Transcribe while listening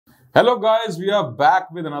Hello guys, we are back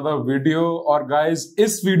with another video. और guys,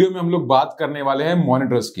 इस video में हम लोग बात करने वाले हैं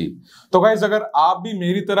मॉनिटर्स की। तो गाइस, अगर आप भी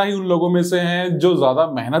मेरी तरह ही उन लोगों में से हैं जो ज्यादा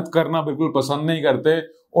मेहनत करना बिल्कुल पसंद नहीं करते,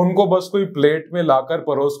 उनको बस कोई प्लेट में लाकर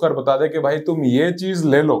परोस कर बता दे कि भाई तुम ये चीज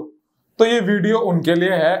ले लो, तो ये वीडियो उनके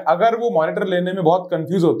लिए है। अगर वो मॉनिटर लेने में बहुत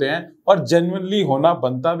कंफ्यूज होते हैं, और जेन्युइनली होना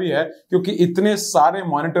बनता भी है, क्योंकि इतने सारे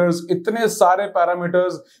मॉनिटर्स, इतने सारे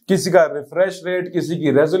पैरामीटर्स, किसी का रिफ्रेश रेट, किसी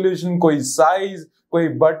की रेजोल्यूशन, कोई साइज, कोई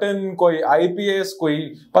बटन, कोई आईपीएस, कोई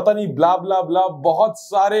पता नहीं ब्ला ब्ला ब्ला, बहुत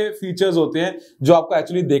सारे फीचर्स होते हैं जो आपको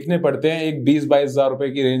एक्चुअली देखने पड़ते हैं एक 20-22 हजार रुपए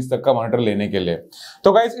की रेंज तक का मॉनिटर लेने के लिए।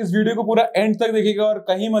 तो गाइस, इस वीडियो को पूरा एंड तक देखिएगा और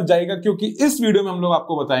कहीं मत जाइएगा, क्योंकि इस वीडियो में हम लोग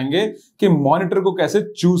आपको बताएंगे कि मॉनिटर को कैसे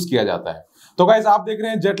चूज किया जाता है। तो गाइस, आप देख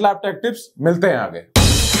रहे हैं जेटलैप टेक टिप्स। मिलते हैं आगे।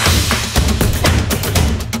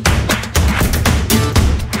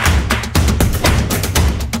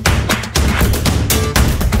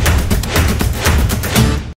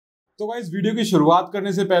 तो गाइस, वीडियो की शुरुआत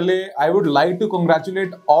करने से पहले I would like to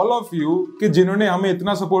congratulate all of you कि जिन्होंने हमें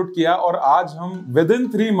इतना सपोर्ट किया और आज हम with in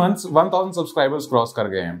 3 months 1000 subscribers cross कर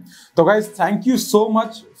गए हैं। तो guys, thank you so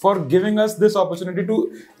much for giving us this opportunity to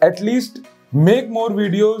at least make more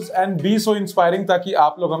videos and B so inspiring, ताकि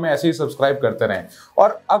आप लोग हमें ऐसे ही सब्सक्राइब करते रहें।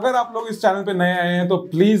 और अगर आप लोग इस चैनल पे नए आए हैं तो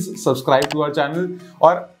please subscribe to our channel,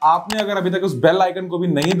 और आपने अगर अभी तक उस बेल आइकन को भी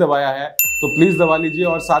नहीं दबाया है तो प्लीज दबा लीजिए,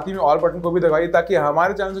 और साथ ही में ऑल बटन को भी दबाइए, ताकि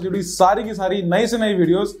हमारे चैनल से जुड़ी सारी की सारी नई से नई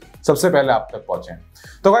वीडियोस सबसे पहले आप तक पहुंचे।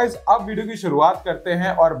 तो गाइस, अब वीडियो की शुरुआत करते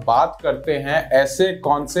हैं और बात करते हैं ऐसे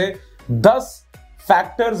कौन से 10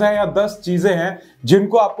 फैक्टर्स हैं या 10 चीजें हैं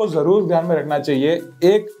जिनको आपको जरूर ध्यान में रखना चाहिए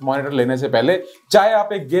एक मॉनिटर लेने से पहले। चाहे आप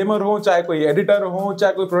एक गेमर हो, चाहे कोई एडिटर हो,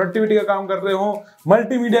 चाहे कोई प्रोडक्टिविटी का काम कर रहे हो,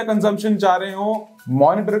 मल्टीमीडिया कंजम्पशन चाह रहे हो,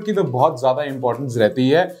 मॉनिटर की तो बहुत ज्यादा इंपॉर्टेंस रहती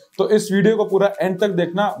है। तो इस वीडियो को पूरा एंड तक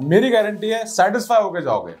देखना, मेरी गारंटी है सेटिस्फाई होकर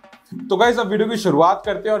जाओगे। तो गाइस, अब वीडियो की शुरुआत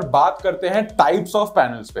करते हैं और बात करते हैं टाइप्स ऑफ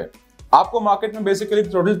पैनल्स पे। आपको मार्केट में बेसिकली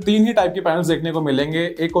टोटल 3 ही टाइप के पैनल्स देखने को मिलेंगे।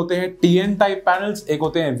 एक होते हैं टीएन टाइप पैनल्स, एक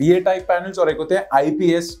होते हैं वीए टाइप पैनल्स, और एक होते हैं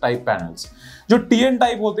आईपीएस टाइप पैनल्स। जो टीएन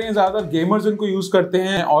टाइप होते हैं, ज्यादातर गेमर्स इनको यूज करते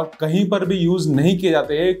हैं और कहीं पर भी यूज नहीं किए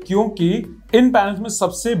जाते हैं, क्योंकि इन पैनल्स में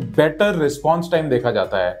सबसे बेटर रिस्पॉन्स टाइम देखा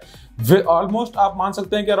जाता है। ऑलमोस्ट आप मान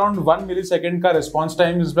सकते हैं कि अराउंड 1 मिलीसेकंड का रिस्पॉन्स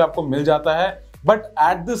टाइम इस पे आपको मिल जाता है। But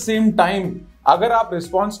at the same time, अगर आप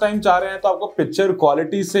रिस्पॉन्स टाइम चाह रहे हैं तो आपको पिक्चर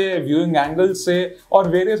क्वालिटी से, व्यूइंग एंगल से और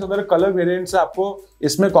वेरियस अदर कलर वेरिएंट से आपको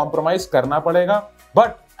इसमें कॉम्प्रोमाइज करना पड़ेगा।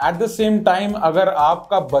 But at the same time, अगर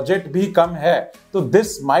आपका बजट भी कम है तो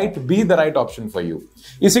this might be the right option for you.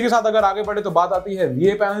 इसी के साथ अगर आगे बढ़े तो बात आती है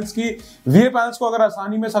वीए पैनल्स की। वीए पैनल्स को अगर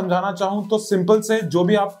आसानी में समझाना चाहूं तो सिंपल से, जो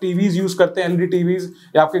भी आप टीवीज यूज करते हैं, एलईडी टीवीज,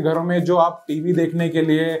 या आपके घरों में जो आप टीवी देखने के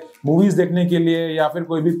लिए, मूवीज देखने के लिए, या फिर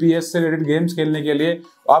कोई भी पीएस से रिलेटेड गेम्स खेलने के लिए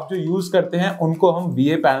आप जो यूज करते हैं, उनको हम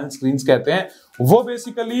वीए पैनल स्क्रीन कहते हैं। वो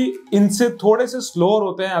बेसिकली इनसे थोड़े से स्लोअर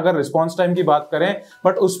होते हैं अगर रिस्पॉन्स टाइम की बात करें,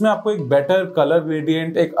 बट उसमें आपको एक बेटर कलर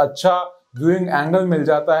ग्रेडियंट, एक अच्छा व्यूइंग एंगल मिल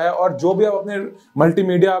जाता है, और जो भी आप अपने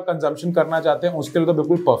मल्टीमीडिया कंजम्पशन करना चाहते हैं उसके लिए तो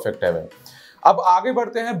बिल्कुल परफेक्ट है। अब आगे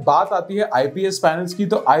बढ़ते हैं, बात आती है आईपीएस पैनल्स की।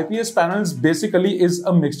 तो IPS panels basically is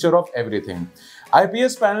a mixture of everything.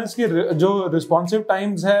 IPS panels की जो रिस्पॉन्सिव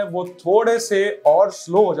टाइम्स है वो थोड़े से और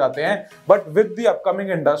स्लो हो जाते हैं, but with the upcoming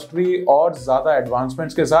industry और ज्यादा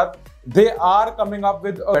एडवांसमेंट्स के साथ they are coming up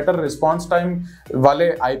with a better response time वाले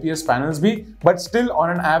IPS पैनल्स भी, but still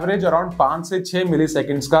on an average around 5 से 6 मिली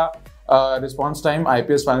सेकेंड्स का रिस्पॉन्स टाइम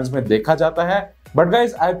IPS पैनल्स में देखा जाता है। बट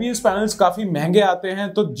गाइस, IPS पैनल्स काफी महंगे आते हैं,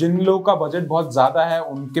 तो जिन लोगों का बजट बहुत ज्यादा है,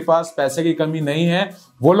 उनके पास पैसे की कमी नहीं है,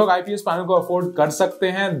 वो लोग IPS पैनल को अफोर्ड कर सकते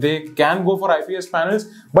हैं। They can go for IPS panels,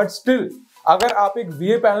 but still अगर आप एक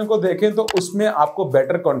VA पैनल को देखें तो उसमें आपको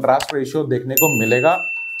बेटर कॉन्ट्रास्ट रेशियो देखने को मिलेगा,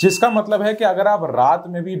 जिसका मतलब है कि अगर आप रात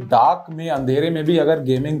में भी, डार्क में, अंधेरे में भी अगर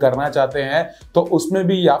गेमिंग करना चाहते हैं तो उसमें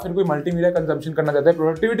भी, या फिर कोई मल्टीमीडिया कंजम्पशन करना चाहते हैं,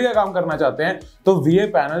 प्रोडक्टिविटी का काम करना चाहते हैं, तो वीए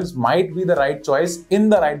panels might be the right choice in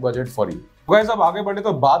the right budget for you. Guys, अब आगे बढ़े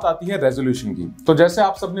तो बात आती है रेजोल्यूशन की। तो जैसे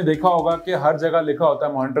आप सबने देखा होगा कि हर जगह लिखा होता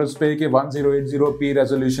है मॉनिटर्स पे कि 1080p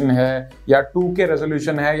रेजोल्यूशन है, या 2K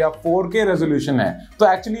रेजोल्यूशन है, या 4K रेजोल्यूशन है।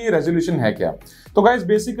 तो एक्चुअली ये रेजोल्यूशन है क्या? तो guys,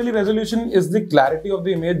 basically resolution is the clarity of the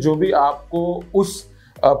image, जो भी आपको उस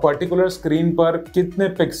पर्टिकुलर स्क्रीन पर कितने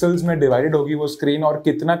पिक्सल्स में डिवाइडेड होगी वो स्क्रीन, और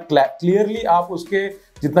कितना क्लियरली आप उसके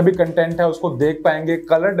जितना भी कंटेंट है उसको देख पाएंगे,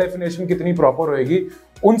 कलर डेफिनेशन कितनी प्रॉपर होएगी,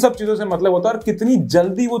 उन सब चीजों से मतलब होता है, और कितनी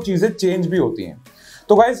जल्दी वो चीजें चेंज भी होती हैं।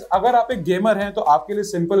 तो गाइस, अगर आप एक गेमर हैं तो आपके लिए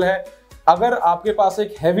सिंपल है, अगर आपके पास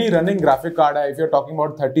एक हैवी रनिंग ग्राफिक कार्ड है, if you are talking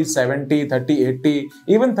about 3070, 3080,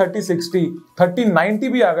 even 3060, 3090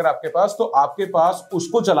 भी अगर आपके पास, तो आपके पास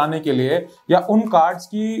उसको चलाने के लिए, या उन कार्ड्स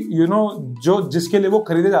की जो जिसके लिए वो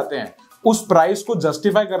खरीदे जाते हैं, उस प्राइस को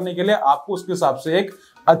जस्टिफाई करने के लिए आपको उसके हिसाब से एक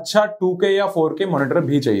अच्छा 2K या 4K मॉनिटर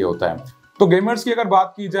भी चाहिए होता है। तो गेमर्स की अगर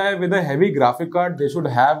बात की जाए with a heavy graphic card, they should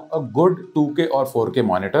have a good 2K और 4K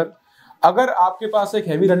मॉनिटर। अगर आपके पास एक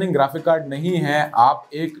हेवी रनिंग ग्राफिक कार्ड नहीं है, आप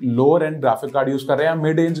एक lower and graphic card use कर रहे हैं,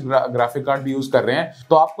 मिड रेंज ग्राफिक कार्ड भी यूज कर रहे हैं,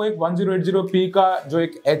 तो आपको एक 1080p का जो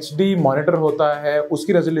एक HD मॉनिटर होता है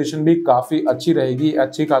उसकी रेजोल्यूशन भी काफी अच्छी रहेगी,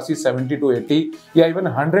 अच्छी खासी 70 to 80 या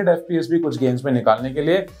इवन 100 FPS भी कुछ गेम्स में निकालने के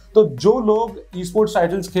लिए। तो जो लोग ई स्पोर्ट्स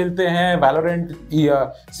टाइटल्स खेलते हैं, वैलोरेंट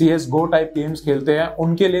या CS:GO टाइप गेम्स खेलते हैं,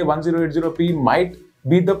 उनके लिए 1080p might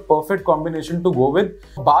be the perfect combination to go with.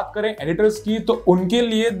 बात करें एडिटर्स की, तो उनके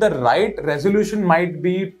लिए the right resolution might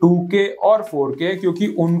be 2K और 4K, क्योंकि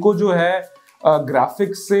उनको जो है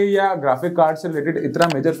ग्राफिक्स से या ग्राफिक कार्ड से रिलेटेड इतना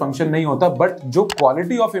मेजर फंक्शन नहीं होता, बट जो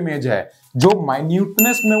क्वालिटी ऑफ इमेज है, जो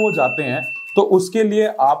माइन्यूटनेस में वो जाते हैं, तो उसके लिए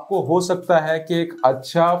आपको हो सकता है कि एक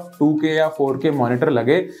अच्छा 2K या 4K मॉनिटर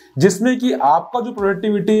लगे, जिसमें कि आपका जो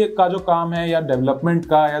प्रोडक्टिविटी का जो काम है या डेवलपमेंट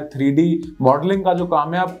का या 3D मॉडलिंग का जो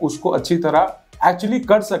काम है, आप उसको अच्छी तरह एक्चुअली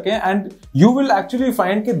कर सकें, and you will actually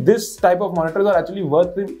find कि this type of monitors are actually worth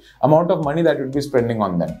the amount of money that you will be spending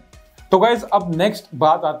on them. तो गाइज अब नेक्स्ट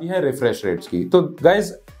बात आती है रिफ्रेश रेट्स की। तो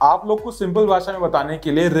गाइज आप लोग को सिंपल भाषा में बताने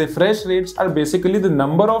के लिए, refresh rates are basically the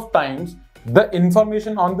number of times the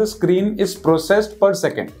information on the screen is processed पर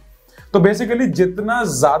सेकेंड। तो बेसिकली जितना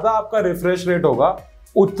ज्यादा आपका रिफ्रेश रेट होगा,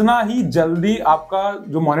 उतना ही जल्दी आपका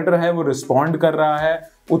जो मॉनिटर है वो रिस्पॉन्ड कर रहा है,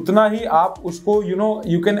 उतना ही आप उसको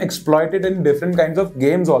you can exploit it in different kinds of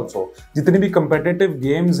games also. जितनी भी कंपेटिटिव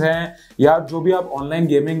गेम्स हैं या जो भी आप ऑनलाइन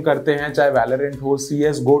गेमिंग करते हैं, चाहे वैलोरेंट हो,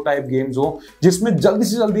 CS:GO टाइप गेम्स हो, जिसमें जल्दी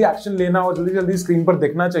से जल्दी एक्शन लेना हो, जल्दी जल्दी स्क्रीन पर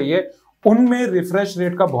दिखना चाहिए, उनमें रिफ्रेश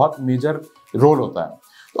रेट का बहुत मेजर रोल होता है।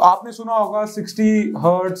 तो आपने सुना होगा 60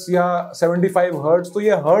 हर्ट्ज या 75 हर्ट्ज। तो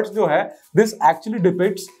ये हर्ट्ज जो है, this actually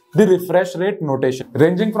depicts the refresh rate notation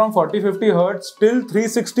ranging from 40-50 hertz till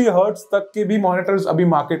 360 hertz तक के भी मॉनिटर्स अभी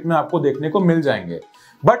मार्केट में आपको देखने को मिल जाएंगे।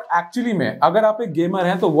 बट एक्चुअली में अगर आप एक गेमर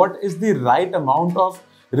हैं, तो what is the right amount of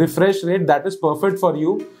refresh rate that is perfect for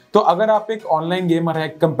you? तो अगर आप एक ऑनलाइन गेमर है,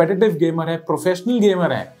 कंपेटिटिव गेमर है, प्रोफेशनल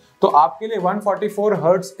गेमर है, तो आपके लिए 144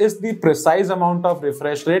 hertz is the precise amount of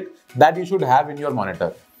refresh rate that you should have in your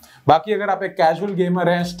monitor. बाकी अगर आप एक कैजुअल गेमर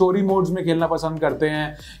हैं, स्टोरी मोड्स में खेलना पसंद करते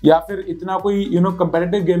हैं, या फिर इतना कोई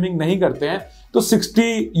कंपेटिटिव गेमिंग नहीं करते हैं, तो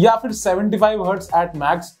 60 या फिर 75 hertz at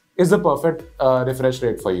max is the perfect refresh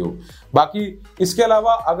rate for you. बाकी इसके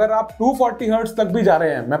अलावा अगर आप 240 हर्ट्ज तक भी जा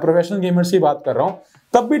रहे हैं, मैं प्रोफेशनल गेमर्स की बात कर रहा हूं,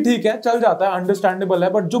 तब भी ठीक है, चल जाता है, अंडरस्टैंडेबल है।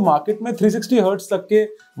 बट जो मार्केट में 360 हर्ट्ज तक के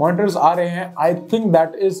मॉनिटर्स आ रहे हैं, I think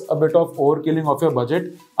that is a bit of over killing of your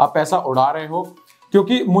budget. आप पैसा उड़ा रहे हो,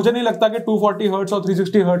 क्योंकि मुझे नहीं लगता कि 240 हर्ट्ज और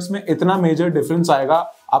 360 हर्ट्ज में इतना मेजर डिफरेंस आएगा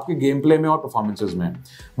आपके गेम प्ले में और परफॉर्मेंसेस में।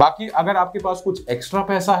 बाकी अगर आपके पास कुछ एक्स्ट्रा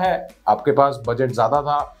पैसा है, आपके पास बजट ज्यादा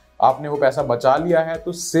था, आपने वो पैसा बचा लिया है,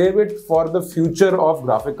 तो save it for the future of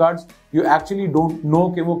graphic cards. You actually don't know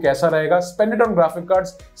कि वो कैसा रहेगा। Spend it on graphic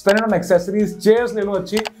cards, spend it on accessories, chairs ले लो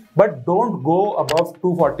अच्छी, but don't go above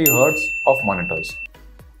 240 hertz of monitors.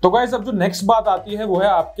 तो गाइज अब जो नेक्स्ट बात आती है वो है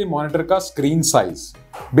आपके मॉनिटर का स्क्रीन साइज।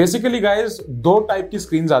 बेसिकली गाइज दो टाइप की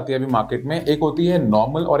स्क्रीन आती है अभी मार्केट में, एक होती है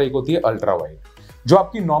नॉर्मल और एक होती है अल्ट्रा वाइड। जो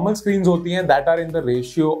आपकी नॉर्मल स्क्रीन होती हैं that are in the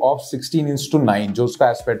ratio of 16:9 जो उसका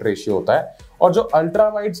एस्पेक्ट रेशियो होता है, और जो अल्ट्रा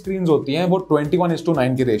वाइड स्क्रीन होती हैं वो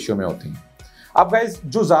 21:9 की रेशियो में होती हैं। अब गाइज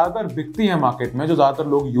जो ज्यादातर बिकती है मार्केट में, जो ज्यादातर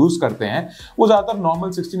लोग यूज करते हैं, वो ज्यादातर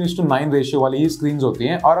नॉर्मल 16:9 रेशियो वाली ही स्क्रीन होती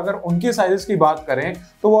हैं। और अगर उनके साइजेस की बात करें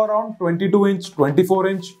तो वो अराउंड 22 इंच, 24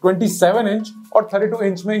 इंच, 27 इंच और 32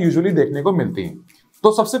 इंच में यूजुअली देखने को मिलती हैं।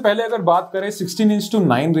 तो सबसे पहले अगर बात करें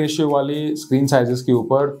 16:9 रेशियो वाली स्क्रीन साइजेस के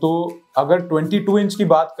ऊपर, तो अगर 22 इंच की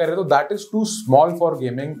बात करें तो that is to small for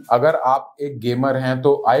gaming. अगर आप एक गेमर हैं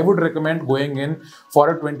तो I would recommend going in for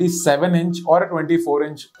a 27 inch और 24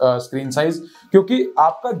 इंच स्क्रीन साइज, क्योंकि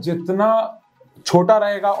आपका जितना छोटा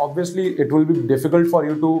रहेगा obviously it will be difficult for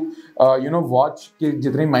you to watch कि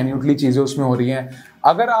जितनी माइन्यूटली चीजें उसमें हो रही हैं।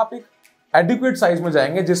 अगर आप एक एडिक्वेट साइज में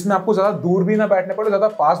जाएंगे जिसमें आपको ज्यादा दूर भी ना बैठना पड़े, ज्यादा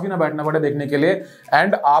पास भी ना बैठना पड़े देखने के लिए,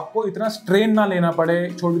 एंड आपको इतना स्ट्रेन ना लेना पड़े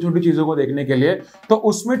छोटी छोटी चीजों को देखने के लिए, तो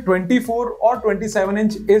उसमें 24 और 27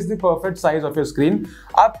 inch is the perfect size of your screen.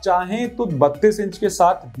 आप चाहें तो 32 इंच के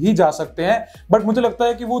साथ भी जा सकते हैं, बट मुझे लगता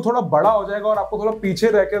है कि वो थोड़ा बड़ा हो जाएगा और आपको थोड़ा पीछे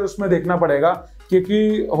रहकर उसमें देखना पड़ेगा,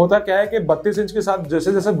 क्योंकि होता क्या है कि 32 इंच के साथ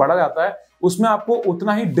जैसे जैसे बढ़ा जाता है उसमें आपको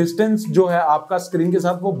उतना ही डिस्टेंस जो है आपका स्क्रीन के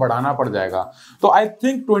साथ वो बढ़ाना पड़ जाएगा। तो I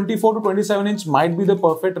think 24 to 27 inch might be the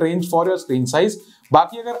perfect range for your screen size.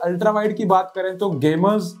 बाकी अगर अल्ट्रा वाइड की बात करें तो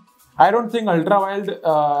gamers, I don't think ultra wide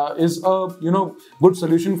is a good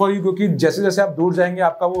solution for you, क्योंकि जैसे जैसे आप दूर जाएंगे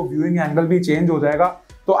आपका वो व्यूइंग एंगल भी चेंज हो जाएगा।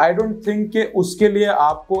 तो आई डोंट थिंक कि उसके लिए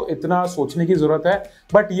आपको इतना सोचने की जरूरत है।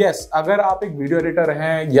 बट यस, अगर आप एक वीडियो एडिटर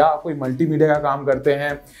हैं या कोई मल्टीमीडिया का काम करते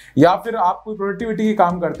हैं या फिर आप कोई प्रोडक्टिविटी के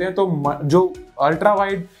काम करते हैं, तो जो अल्ट्रा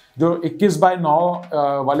वाइड जो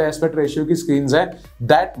 21:9 वाले एस्पेक्ट रेशियो की स्क्रीन्स है,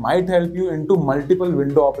 that might help you into multiple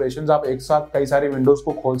window operations. आप एक साथ कई सारे विंडोज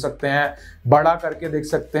को खोल सकते हैं, बड़ा करके देख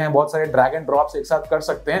सकते हैं, बहुत सारे ड्रैग एंड ड्रॉप्स एक साथ कर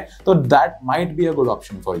सकते हैं, तो that might be a good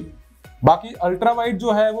option for you. बाकी अल्ट्रा वाइड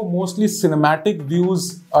जो है वो मोस्टली सिनेमैटिक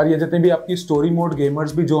व्यूज, और ये जितने भी आपकी स्टोरी मोड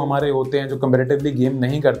गेमर्स भी जो हमारे होते हैं, जो कंपैरेटिवली गेम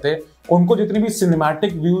नहीं करते, उनको जितनी भी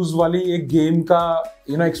सिनेमैटिक व्यूज वाली एक गेम का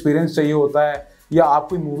एक्सपीरियंस चाहिए होता है, या आप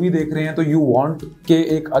कोई मूवी देख रहे हैं तो यू वांट के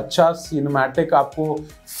एक अच्छा सिनेमैटिक आपको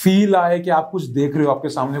फील आए कि आप कुछ देख रहे हो, आपके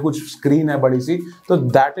सामने कुछ स्क्रीन है बड़ी सी, तो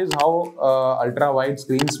that is how ultra wide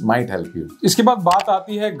screens might help you. इसके बाद बात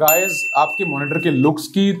आती है गाइस आपके मॉनिटर के लुक्स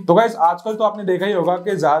की। तो गाइस आजकल तो आपने देखा ही होगा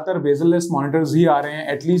कि ज्यादातर बेजललेस मॉनिटर्स ही आ रहे हैं,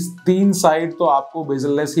 एटलीस्ट 3 साइड तो आपको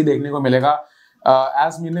बेजललेस ही देखने को मिलेगा,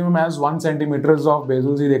 as minimum age 1 centimetre of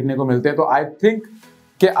bezels ही देखने को मिलते हैं। तो आई थिंक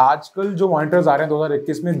कि आजकल जो मॉनिटर्स आ रहे हैं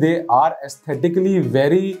 2021 में, they are aesthetically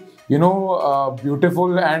very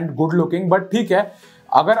beautiful and good looking. But ठीक है,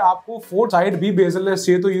 अगर आपको 4 साइड भी बेजललेस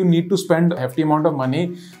चाहिए तो you need to spend hefty amount of money.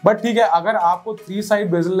 But ठीक है, अगर आपको 3 साइड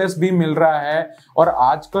बेजललेस भी मिल रहा है, और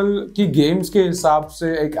आजकल की गेम्स के हिसाब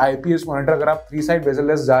से एक आईपीएस मॉनिटर अगर आप 3 साइड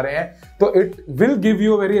बेजललेस जा रहे हैं, तो it will give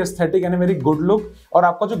you very aesthetic and very good look, और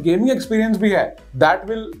आपका जो गेमिंग एक्सपीरियंस भी है that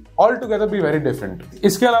will all together be very different.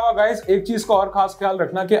 इसके अलावा गाइस एक चीज का और खास ख्याल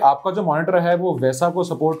रखना कि आपका जो मॉनिटर है वो वैसा को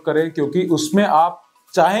सपोर्ट करे, क्योंकि उसमें आप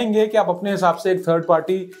चाहेंगे कि आप अपने हिसाब से एक थर्ड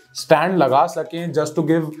पार्टी स्टैंड लगा सकें, just to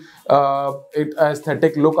give it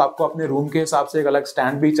aesthetic look. आपको अपने रूम के हिसाब से एक अलग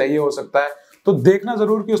स्टैंड भी चाहिए हो सकता है, तो देखना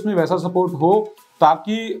जरूर कि उसमें वैसा सपोर्ट हो,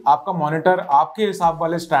 ताकि आपका मॉनिटर आपके हिसाब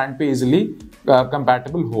वाले स्टैंड पे इजिली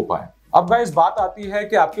कंपैटिबल हो पाए। अब गाइस बात आती है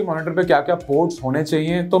कि आपके मॉनिटर पे क्या क्या पोर्ट्स होने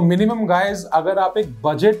चाहिए। तो मिनिमम गाइस, अगर आप एक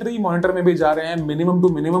बजटरी मॉनिटर में भी जा रहे हैं, मिनिमम टू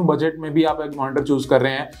मिनिमम बजट में भी आप एक मॉनिटर चूज कर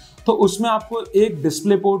रहे हैं, तो उसमें आपको एक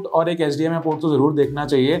डिस्प्ले पोर्ट और एक HDMI पोर्ट तो जरूर देखना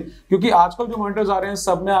चाहिए, क्योंकि आजकल जो मॉनिटर्स आ रहे हैं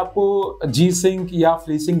सब में आपको जी सिंक या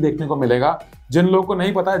फ्री सिंक देखने को मिलेगा। जिन लोगों को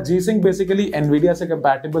नहीं पता, जी सिंक बेसिकली एनवीडिया से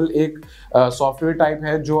कंपैटिबल एक सॉफ्टवेयर टाइप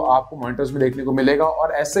है जो आपको मॉनिटर्स में देखने को मिलेगा,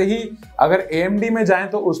 और ऐसे ही अगर AMD में जाएं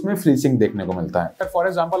तो उसमें फ्री सिंक देखने को मिलता है। फॉर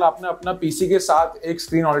एग्जांपल आपने अपना पीसी के साथ एक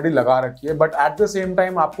स्क्रीन ऑलरेडी लगा रखी है, but at the same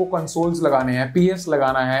time आपको कंसोल्स लगाने हैं, PS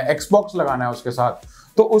लगाना है, Xbox लगाना है उसके साथ,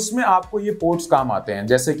 तो उसमें आपको ये पोर्ट्स काम आते हैं।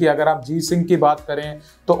 जैसे कि अगर आप जी सिंक की बात करें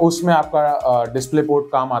तो उसमें आपका डिस्प्ले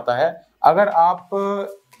पोर्ट काम आता है, अगर आप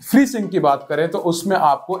फ्री सिंक की बात करें तो उसमें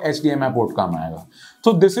आपको HDMI पोर्ट काम आएगा।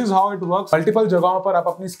 तो this is how it works. Multiple जगहों पर आप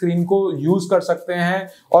अपनी स्क्रीन को यूज कर सकते हैं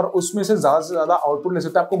और उसमें से ज्यादा आउटपुट ले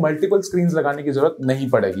सकते हैं। आपको मल्टीपल स्क्रीन लगाने की जरूरत नहीं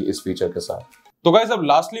पड़ेगी इस फीचर के साथ। तो गाइस अब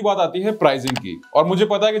लास्टली बात आती है प्राइसिंग की, और मुझे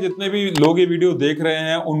पता है कि जितने भी लोग ये वीडियो देख रहे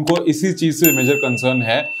हैं उनको इसी चीज से मेजर कंसर्न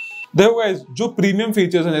है। देखो गाइस, जो प्रीमियम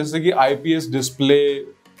फीचर्स हैं जैसे कि IPS display,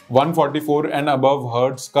 144 and above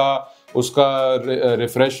hertz का उसका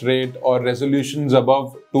रिफ्रेश रेट और रेजोल्यूशन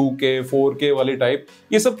अबव 2K 4K वाली टाइप,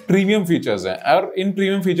 ये सब प्रीमियम फीचर्स हैं, और इन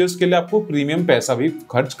प्रीमियम फीचर्स के लिए आपको प्रीमियम पैसा भी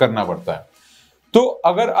खर्च करना पड़ता है। तो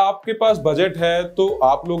अगर आपके पास बजट है तो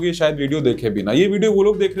आप लोग ये शायद वीडियो देखे भी ना। ये वीडियो वो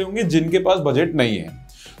लोग देख रहे होंगे जिनके पास बजट नहीं है।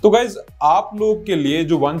 तो गाइज आप लोग के लिए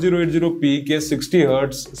जो 1080p के 60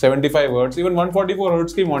 हर्ट्ज, 75 हर्ट्ज, इवन 144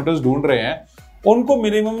 हर्ट्ज की मॉनिटर्स ढूंढ रहे हैं, उनको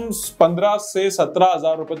मिनिमम 15 से 17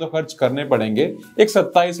 हजार रुपए तो खर्च करने पड़ेंगे एक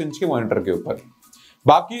 27 इंच के मॉनिटर के ऊपर।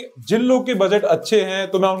 बाकी जिन लोग के बजट अच्छे हैं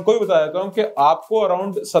तो मैं उनको भी बता देता हूं कि आपको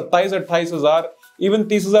अराउंड 27-28 हजार, इवन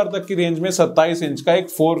 30 हजार तक की रेंज में 27 इंच का एक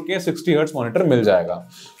 4K 60 हर्ट्ज मॉनिटर मिल जाएगा।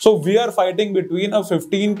 So we are fighting between a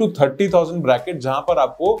 15 to 30,000 bracket, जहां पर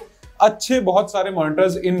आपको अच्छे बहुत सारे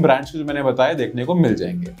मॉनिटर्स इन ब्रांड्स के जो मैंने बताया देखने को मिल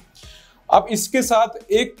जाएंगे। अब इसके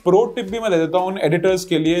साथ एक प्रो टिप भी मैं दे देता हूं उन एडिटर्स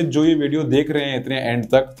के लिए जो ये वीडियो देख रहे हैं इतने एंड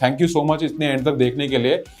तक। थैंक यू सो मच इतने एंड तक देखने के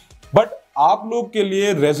लिए। बट आप लोग के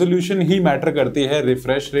लिए रेजोल्यूशन ही मैटर करती है,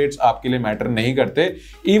 रिफ्रेश रेट्स आपके लिए मैटर नहीं करते।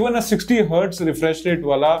 इवन 60 हर्ट्ज रिफ्रेश रेट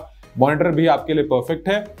वाला मॉनिटर भी आपके लिए परफेक्ट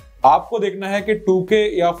है। आपको देखना है कि 2K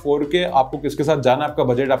या 4K आपको किसके साथ जाना, आपका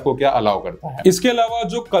बजट आपको क्या अलाउ करता है। इसके अलावा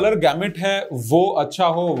जो कलर गैमेट है वो अच्छा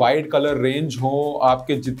हो, वाइड कलर रेंज हो,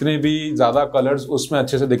 आपके जितने भी ज्यादा कलर्स उसमें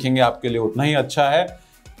अच्छे से दिखेंगे आपके लिए उतना ही अच्छा है।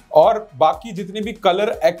 और बाकी जितनी भी कलर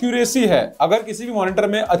एक्यूरेसी है, अगर किसी भी मॉनिटर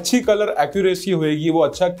में अच्छी कलर एक्यूरेसी होगी, वो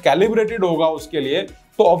अच्छा कैलिब्रेटेड होगा उसके लिए,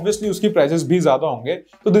 तो ऑब्वियसली उसकी प्राइसेस भी ज्यादा होंगे।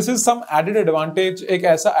 तो this is some added advantage, एक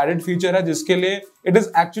ऐसा एडेड फीचर है जिसके लिए it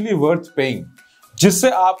is actually worth paying, जिससे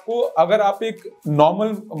आपको, अगर आप एक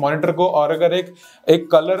नॉर्मल मॉनिटर को और अगर एक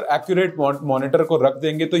कलर एक्यूरेट मॉनिटर को रख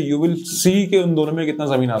देंगे तो यू विल सी कि उन दोनों में कितना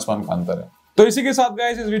जमीन आसमान का अंतर है। तो इसी के साथ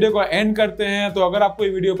गाइस इस वीडियो को एंड करते हैं। तो अगर आपको ये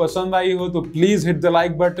वीडियो पसंद आई हो तो please hit the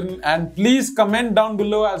like button and please comment down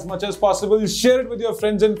below as much as possible, share it with your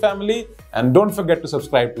friends and family and don't forget to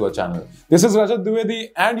subscribe to our channel. This is Rajat Dwivedi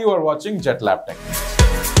and you are watching जेटलैप take.